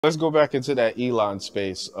Let's go back into that Elon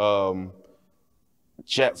space.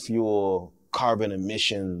 Jet fuel, carbon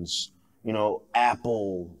emissions,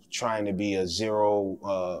 Apple trying to be a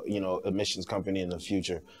zero, emissions company in the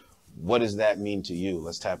future. What does that mean to you?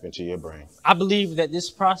 Let's tap into your brain. I believe that this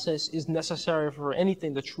process is necessary for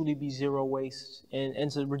anything to truly be zero waste and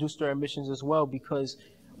to reduce their emissions as well, because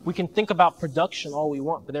we can think about production all we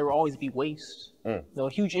want, but there will always be waste. A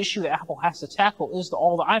huge issue that Apple has to tackle is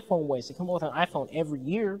all the iPhone waste. They come up with an iPhone every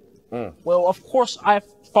year. Well, of course,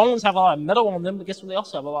 iPhones have a lot of metal on them, but guess what? They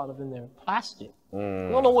also have a lot of in there plastic. We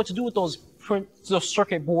don't know what to do with those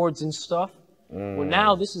circuit boards and stuff. Well,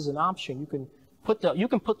 now this is an option. You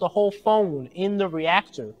can put the whole phone in the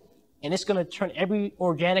reactor, and it's going to turn every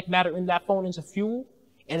organic matter in that phone into fuel,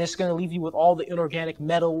 and it's going to leave you with all the inorganic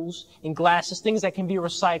metals and glasses, things that can be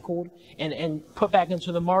recycled and put back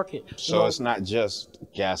into the market. So it's not just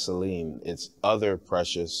gasoline, it's other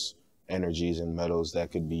precious energies and metals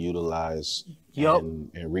that could be utilized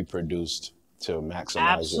and reproduced to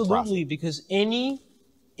maximize your profit. Absolutely, because any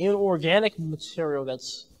inorganic material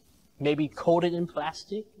that's maybe coated in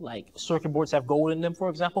plastic, like circuit boards have gold in them, for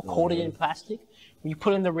example, coated in plastic. When you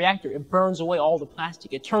put it in the reactor, it burns away all the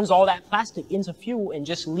plastic. It turns all that plastic into fuel and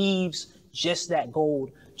just leaves just that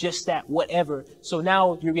gold, just that whatever. So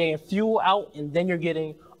now you're getting fuel out, and then you're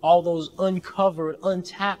getting all those uncovered,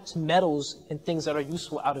 untapped metals and things that are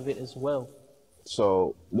useful out of it as well.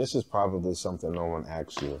 So this is probably something no one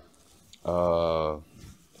asks you. How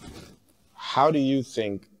do you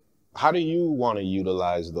want to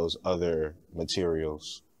utilize those other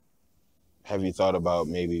materials? Have you thought about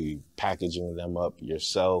maybe packaging them up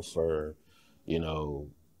yourself, or,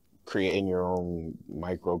 creating your own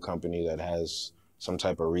micro company that has some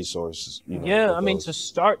type of resource? Yeah, I mean, to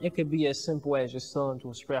start, it could be as simple as just selling to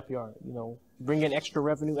a scrapyard, bring in extra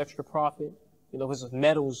revenue, extra profit, because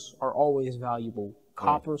metals are always valuable.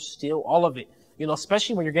 Copper, steel, all of it,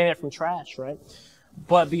 especially when you're getting it from trash, right?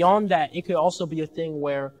 But beyond that, it could also be a thing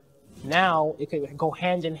where now it could go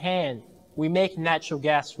hand in hand. We make natural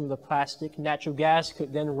gas from the plastic. Natural gas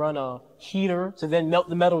could then run a heater to then melt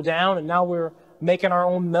the metal down, and now we're making our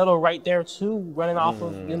own metal right there too, running off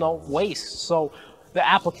of, waste. So the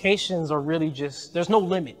applications are really just, there's no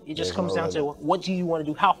limit. It just comes down to what do you want to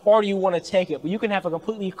do? How far do you want to take it? But you can have a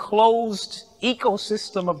completely closed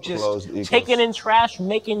ecosystem of just taking in trash,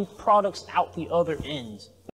 making products out the other end.